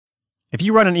If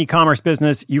you run an e-commerce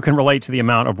business, you can relate to the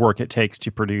amount of work it takes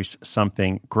to produce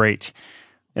something great.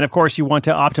 And of course, you want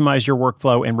to optimize your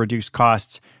workflow and reduce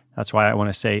costs. That's why I want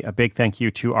to say a big thank you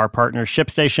to our partner,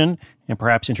 ShipStation, and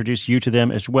perhaps introduce you to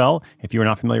them as well. If you are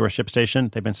not familiar with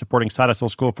ShipStation, they've been supporting Side Hustle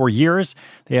School for years.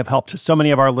 They have helped so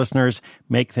many of our listeners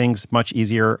make things much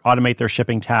easier, automate their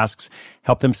shipping tasks,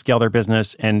 help them scale their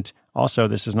business, and also,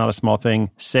 this is not a small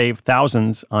thing, save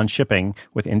thousands on shipping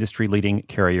with industry-leading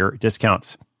carrier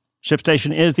discounts.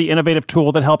 ShipStation is the innovative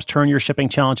tool that helps turn your shipping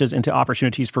challenges into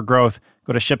opportunities for growth.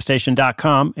 Go to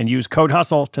ShipStation.com and use code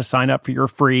HUSTLE to sign up for your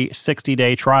free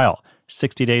 60-day trial.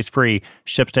 60 days free.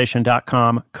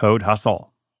 ShipStation.com, code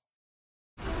HUSTLE.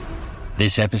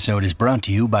 This episode is brought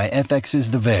to you by FX's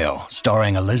The Veil,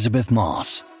 starring Elizabeth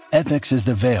Moss. FX's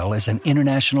The Veil is an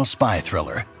international spy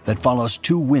thriller that follows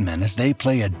two women as they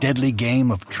play a deadly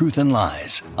game of truth and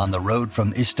lies on the road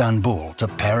from Istanbul to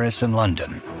Paris and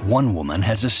London. One woman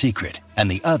has a secret,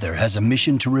 and the other has a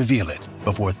mission to reveal it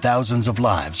before thousands of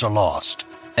lives are lost.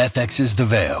 FX's The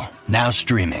Veil, now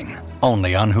streaming,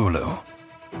 only on Hulu.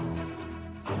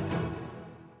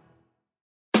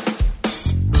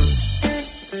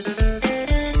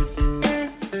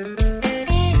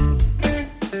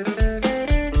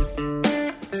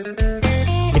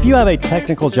 If you have a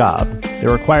technical job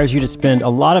that requires you to spend a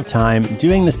lot of time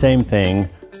doing the same thing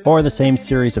or the same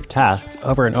series of tasks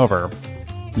over and over,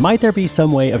 might there be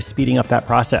some way of speeding up that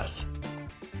process?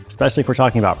 Especially if we're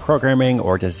talking about programming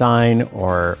or design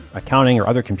or accounting or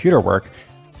other computer work,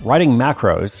 writing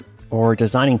macros or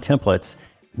designing templates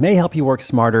may help you work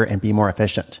smarter and be more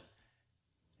efficient.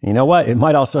 And you know what? It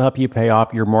might also help you pay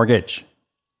off your mortgage.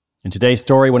 In today's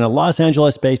story, when a Los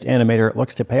Angeles-based animator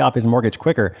looks to pay off his mortgage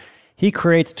quicker, he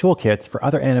creates toolkits for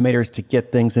other animators to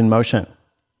get things in motion.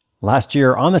 Last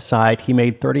year, on the side, he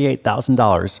made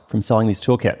 $38,000 from selling these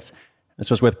toolkits.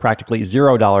 This was with practically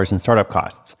 $0 in startup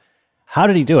costs. How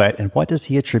did he do it, and what does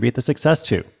he attribute the success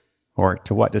to? Or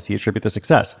to what does he attribute the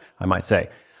success, I might say.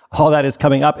 All that is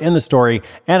coming up in the story.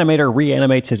 Animator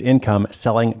reanimates his income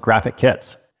selling graphic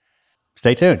kits.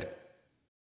 Stay tuned.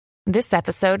 This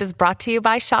episode is brought to you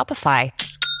by Shopify.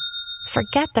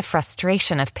 Forget the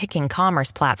frustration of picking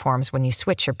commerce platforms when you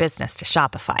switch your business to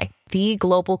Shopify, the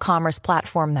global commerce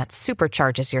platform that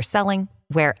supercharges your selling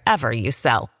wherever you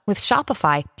sell. With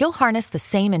Shopify, you'll harness the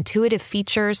same intuitive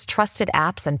features, trusted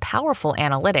apps, and powerful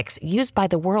analytics used by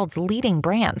the world's leading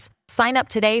brands. Sign up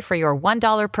today for your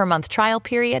 $1 per month trial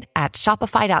period at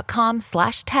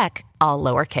shopify.com/tech, all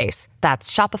lowercase. That's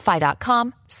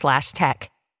shopify.com/tech.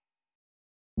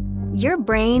 Your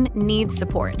brain needs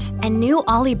support, and new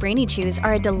Ollie Brainy Chews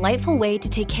are a delightful way to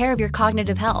take care of your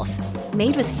cognitive health.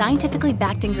 Made with scientifically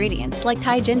backed ingredients like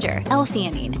Thai ginger,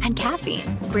 L-theanine, and caffeine,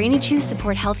 Brainy Chews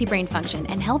support healthy brain function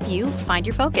and help you find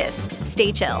your focus,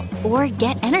 stay chill, or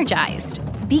get energized.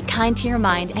 Be kind to your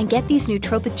mind and get these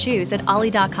nootropic chews at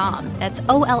ollie.com. That's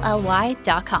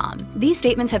OLLY.com. These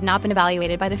statements have not been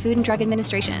evaluated by the Food and Drug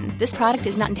Administration. This product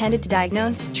is not intended to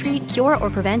diagnose, treat, cure, or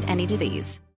prevent any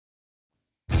disease.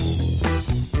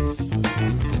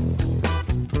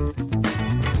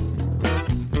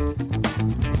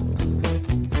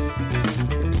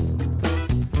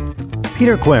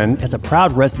 Peter Quinn is a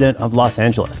proud resident of Los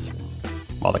Angeles.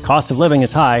 While the cost of living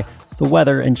is high, the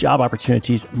weather and job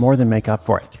opportunities more than make up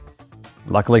for it.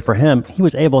 Luckily for him, he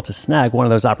was able to snag one of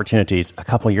those opportunities a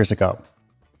couple years ago.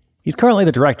 He's currently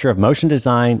the director of motion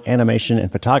design, animation,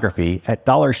 and photography at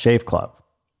Dollar Shave Club.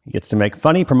 He gets to make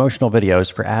funny promotional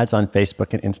videos for ads on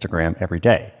Facebook and Instagram every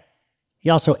day. He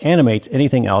also animates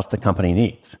anything else the company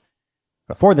needs.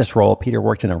 Before this role, Peter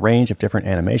worked in a range of different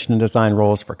animation and design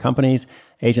roles for companies,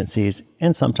 agencies,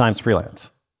 and sometimes freelance.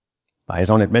 By his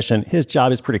own admission, his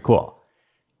job is pretty cool.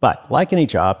 But like any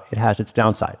job, it has its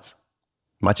downsides.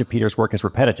 Much of Peter's work is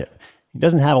repetitive. He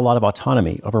doesn't have a lot of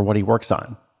autonomy over what he works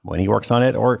on, when he works on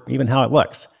it, or even how it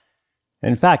looks.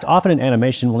 In fact, often an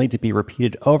animation will need to be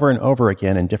repeated over and over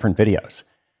again in different videos.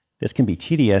 This can be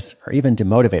tedious or even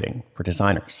demotivating for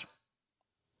designers.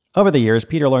 Over the years,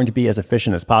 Peter learned to be as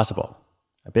efficient as possible.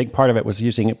 A big part of it was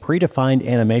using predefined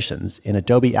animations in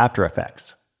Adobe After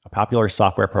Effects, a popular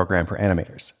software program for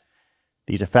animators.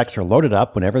 These effects are loaded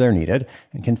up whenever they're needed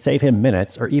and can save him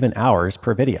minutes or even hours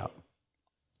per video.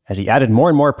 As he added more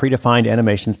and more predefined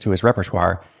animations to his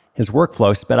repertoire, his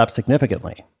workflow sped up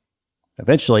significantly.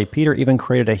 Eventually, Peter even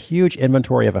created a huge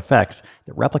inventory of effects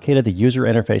that replicated the user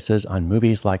interfaces on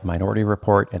movies like Minority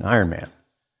Report and Iron Man.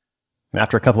 And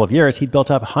after a couple of years, he'd built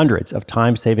up hundreds of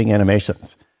time-saving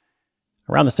animations.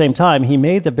 Around the same time, he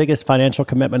made the biggest financial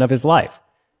commitment of his life.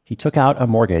 He took out a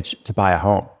mortgage to buy a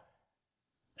home.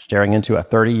 Staring into a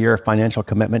 30-year financial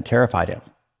commitment terrified him.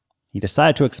 He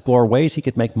decided to explore ways he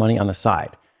could make money on the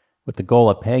side, with the goal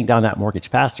of paying down that mortgage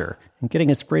faster and getting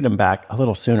his freedom back a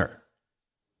little sooner.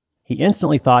 He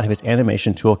instantly thought of his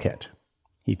animation toolkit.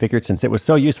 He figured since it was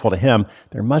so useful to him,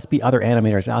 there must be other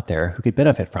animators out there who could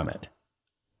benefit from it.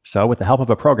 So, with the help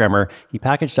of a programmer, he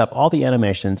packaged up all the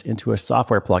animations into a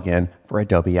software plugin for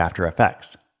Adobe After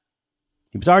Effects.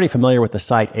 He was already familiar with the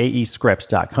site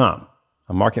aescripts.com,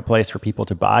 a marketplace for people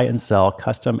to buy and sell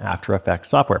custom After Effects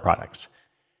software products.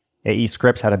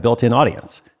 Aescripts had a built-in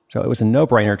audience, so it was a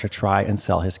no-brainer to try and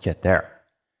sell his kit there.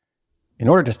 In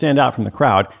order to stand out from the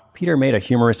crowd, Peter made a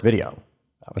humorous video.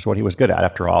 That was what he was good at,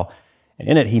 after all. And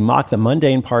in it, he mocked the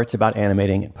mundane parts about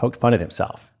animating and poked fun at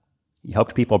himself. He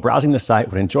hoped people browsing the site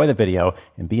would enjoy the video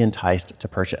and be enticed to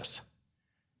purchase.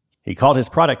 He called his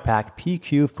product pack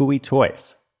PQ Fooey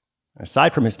Toys.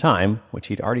 Aside from his time, which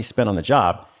he'd already spent on the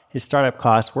job, his startup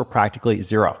costs were practically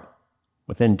zero.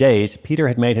 Within days, Peter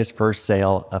had made his first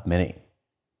sale of many.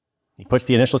 He puts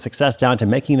the initial success down to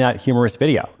making that humorous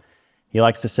video. He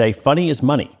likes to say, funny is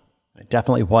money. It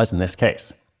definitely was in this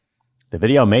case. The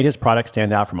video made his product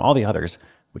stand out from all the others,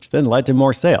 which then led to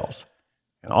more sales.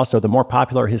 And also, the more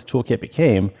popular his toolkit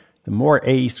became, the more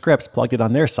Aescripts plugged it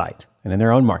on their site and in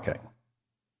their own marketing.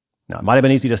 Now, it might have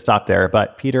been easy to stop there,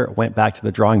 but Peter went back to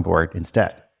the drawing board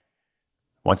instead.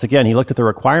 Once again, he looked at the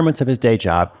requirements of his day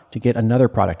job to get another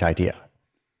product idea.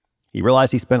 He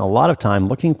realized he spent a lot of time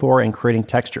looking for and creating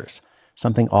textures,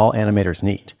 something all animators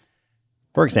need.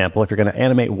 For example, if you're going to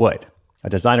animate wood, a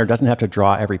designer doesn't have to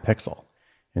draw every pixel.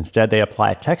 Instead, they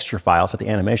apply a texture file to the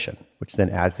animation, which then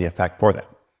adds the effect for them.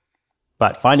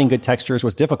 But finding good textures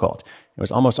was difficult. It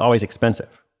was almost always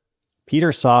expensive.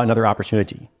 Peter saw another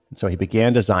opportunity, and so he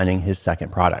began designing his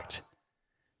second product.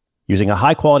 Using a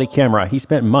high-quality camera, he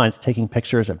spent months taking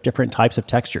pictures of different types of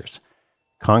textures: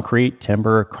 concrete,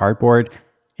 timber, cardboard,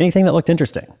 anything that looked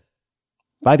interesting.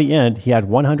 By the end, he had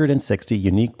 160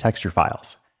 unique texture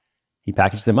files. He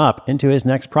packaged them up into his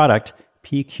next product,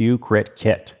 PQ Grit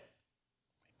Kit.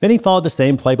 Then he followed the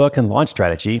same playbook and launch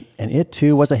strategy, and it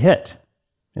too was a hit.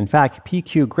 In fact,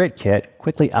 PQ Grit Kit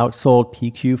quickly outsold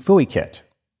PQ Fooey Kit.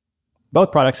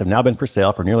 Both products have now been for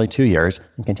sale for nearly 2 years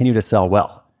and continue to sell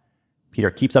well.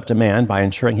 Peter keeps up demand by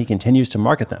ensuring he continues to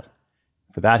market them.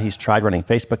 For that, he's tried running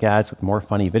Facebook ads with more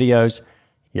funny videos.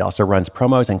 He also runs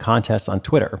promos and contests on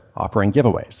Twitter, offering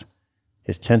giveaways.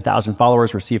 His 10,000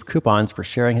 followers receive coupons for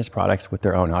sharing his products with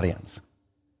their own audience.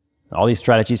 All these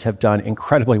strategies have done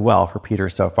incredibly well for Peter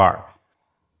so far.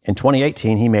 In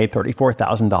 2018, he made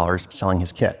 $34,000 selling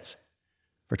his kits.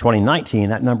 For 2019,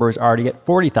 that number is already at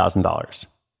 $40,000.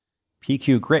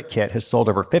 PQ Grit Kit has sold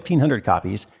over 1,500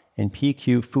 copies, and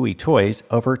PQ Fooey Toys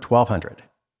over 1,200.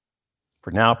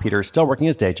 For now, Peter is still working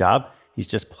his day job. He's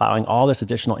just plowing all this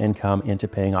additional income into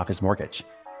paying off his mortgage.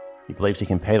 He believes he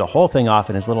can pay the whole thing off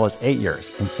in as little as 8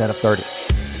 years instead of 30.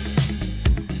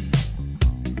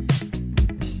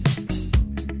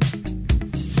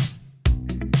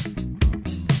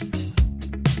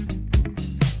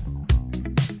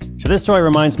 So this story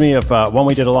reminds me of one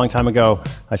we did a long time ago.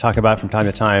 I talk about from time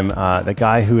to time the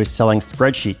guy who is selling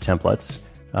spreadsheet templates.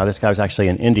 This guy was actually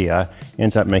in India,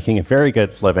 ends up making a very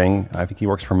good living. I think he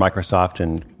works for Microsoft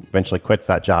and eventually quits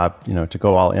that job, to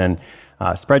go all in.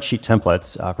 Spreadsheet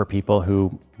templates for people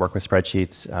who work with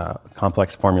spreadsheets,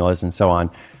 complex formulas, and so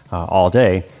on all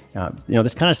day.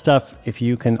 This kind of stuff, if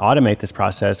you can automate this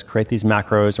process, create these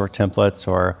macros or templates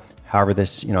or however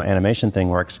this animation thing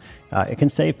works, it can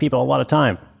save people a lot of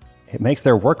time. It makes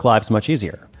their work lives much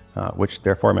easier, which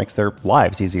therefore makes their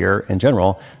lives easier in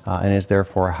general and is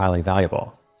therefore highly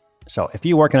valuable. So if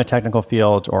you work in a technical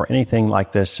field or anything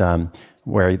like this,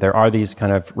 where there are these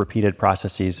kind of repeated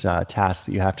processes, tasks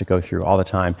that you have to go through all the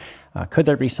time, could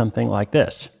there be something like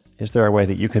this? Is there a way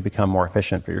that you could become more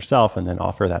efficient for yourself and then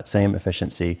offer that same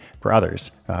efficiency for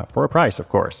others, for a price, of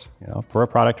course, for a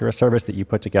product or a service that you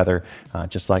put together,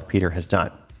 just like Peter has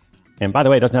done? And by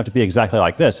the way, it doesn't have to be exactly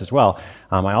like this as well.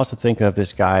 I also think of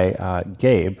this guy,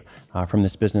 Gabe, from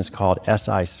this business called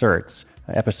SI Certs,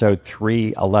 episode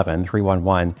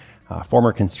 311.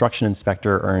 Former construction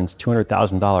inspector earns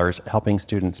 $200,000 helping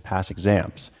students pass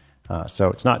exams. So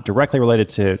it's not directly related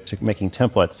to making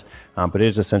templates, but it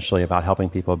is essentially about helping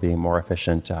people be more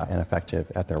efficient and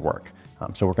effective at their work.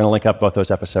 So we're going to link up both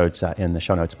those episodes in the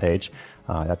show notes page.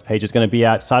 That page is going to be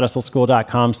at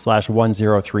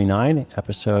sidehustleschool.com/1039,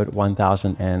 episode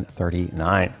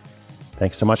 1039.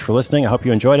 Thanks so much for listening. I hope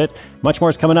you enjoyed it. Much more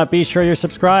is coming up. Be sure you're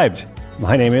subscribed.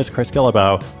 My name is Chris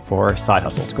Guillebeau for Side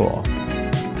Hustle School.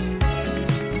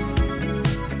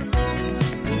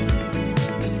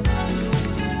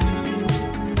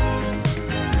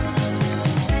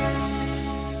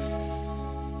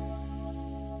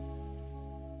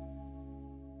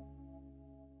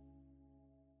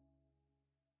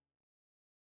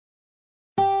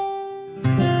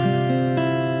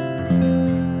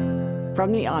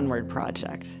 From the Onward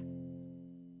Project.